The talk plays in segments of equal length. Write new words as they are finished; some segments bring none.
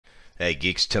Hey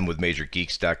geeks, Tim with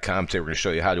MajorGeeks.com. Today we're going to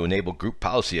show you how to enable Group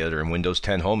Policy Editor in Windows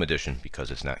 10 Home Edition because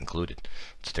it's not included.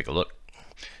 Let's take a look.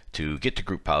 To get to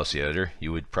Group Policy Editor,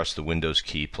 you would press the Windows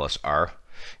key plus R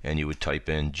and you would type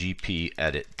in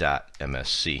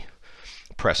Gpedit.msc.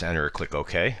 Press enter or click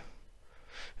OK,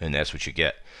 and that's what you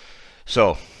get.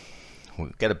 So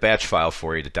we've got a batch file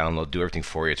for you to download, do everything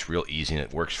for you. It's real easy and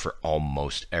it works for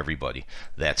almost everybody.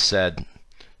 That said,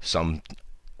 some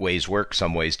ways work,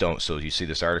 some ways don't. So you see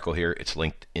this article here, it's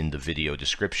linked in the video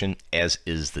description, as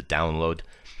is the download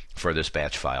for this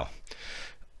batch file.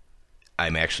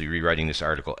 I'm actually rewriting this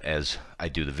article as I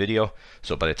do the video,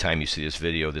 so by the time you see this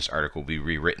video, this article will be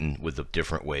rewritten with the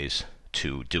different ways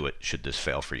to do it should this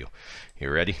fail for you. You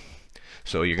ready?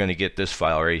 So you're going to get this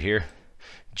file right here,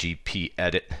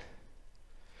 Gpedit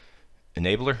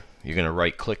enabler. You're going to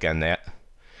right click on that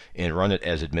and run it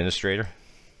as administrator.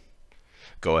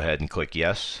 Go ahead and click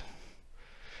yes,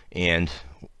 and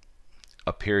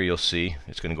up here you'll see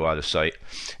it's going to go out of sight.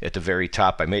 At the very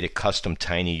top I made a custom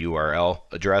tiny URL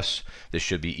address. This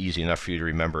should be easy enough for you to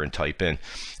remember and type in.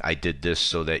 I did this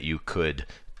so that you could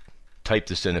type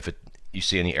this in if you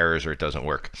see any errors or it doesn't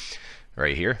work.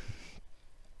 Right here,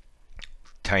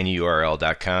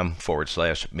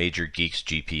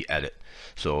 tinyurl.com/MajorGeeksGPEdit.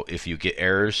 So if you get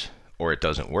errors or it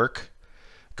doesn't work,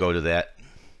 go to that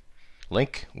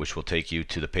link, which will take you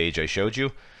to the page I showed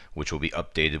you, which will be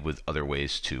updated with other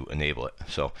ways to enable it.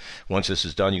 So once this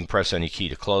is done, you can press any key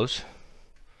to close.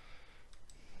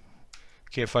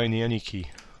 Can't find the any key.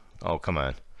 Oh, come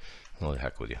on. Oh, the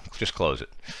heck with you. Just close it.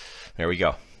 There we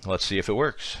go. Let's see if it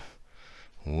works.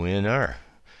 Winner.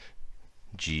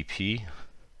 Gpedit.msc.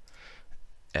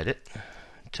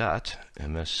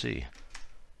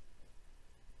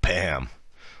 Bam.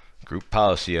 Group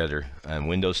Policy Editor on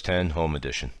Windows 10 Home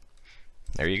Edition.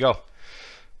 There you go.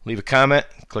 Leave a comment,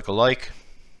 click a like,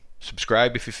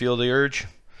 subscribe if you feel the urge.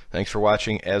 Thanks for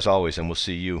watching as always, and we'll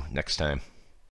see you next time.